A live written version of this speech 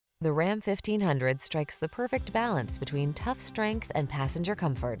The Ram 1500 strikes the perfect balance between tough strength and passenger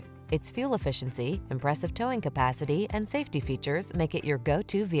comfort. Its fuel efficiency, impressive towing capacity, and safety features make it your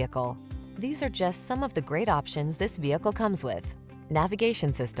go-to vehicle. These are just some of the great options this vehicle comes with: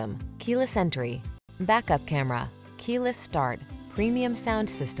 navigation system, keyless entry, backup camera, keyless start, premium sound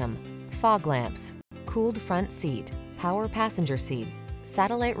system, fog lamps, cooled front seat, power passenger seat,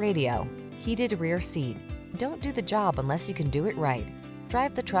 satellite radio, heated rear seat. Don't do the job unless you can do it right.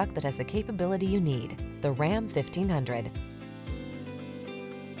 Drive the truck that has the capability you need. The Ram 1500.